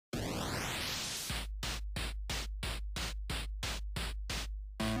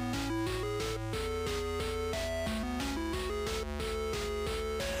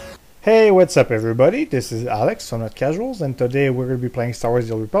Hey, what's up everybody? This is Alex from Not Casuals, and today we're going to be playing Star Wars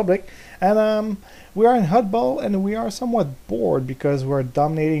The Old Republic. And we are in Hudball, and we are somewhat bored because we're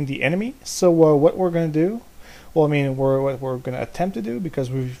dominating the enemy. So what we're going to do, well, I mean, what we're going to attempt to do,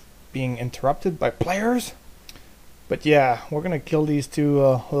 because we're being interrupted by players. But yeah, we're going to kill these two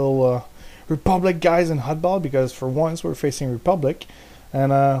little Republic guys in Hudball, because for once we're facing Republic.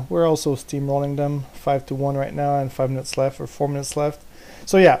 And we're also steamrolling them 5-1 right now, and 5 minutes left, or 4 minutes left.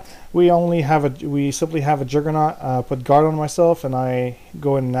 So yeah, we simply have a Juggernaut, put guard on myself, and I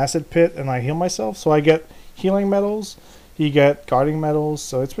go in an acid pit and I heal myself. So I get healing medals, you get guarding medals,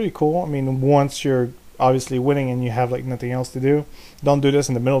 so it's pretty cool. I mean, once you're obviously winning and you have like nothing else to do, don't do this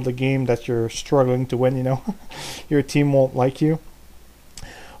in the middle of the game that you're struggling to win, you know. Your team won't like you.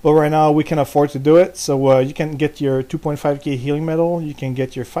 But right now we can afford to do it, so you can get your 2.5k healing medal, you can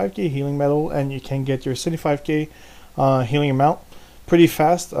get your 5k healing medal, and you can get your 75k healing amount pretty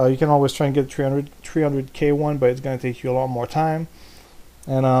fast. You can always try and get 300k one, but it's going to take you a lot more time.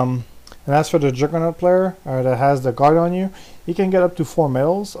 And as for the Juggernaut player that has the guard on you, you can get up to 4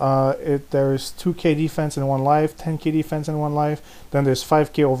 medals. There's 2k defense in 1 life, 10k defense in 1 life, then there's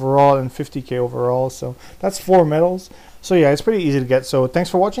 5k overall and 50k overall, so that's 4 medals. So yeah, it's pretty easy to get. So thanks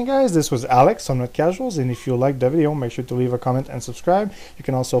for watching, guys. This was Alex from Not Casuals, and if you liked the video, make sure to leave a comment and subscribe. You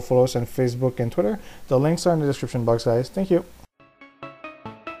can also follow us on Facebook and Twitter. The links are in the description box, guys. Thank you.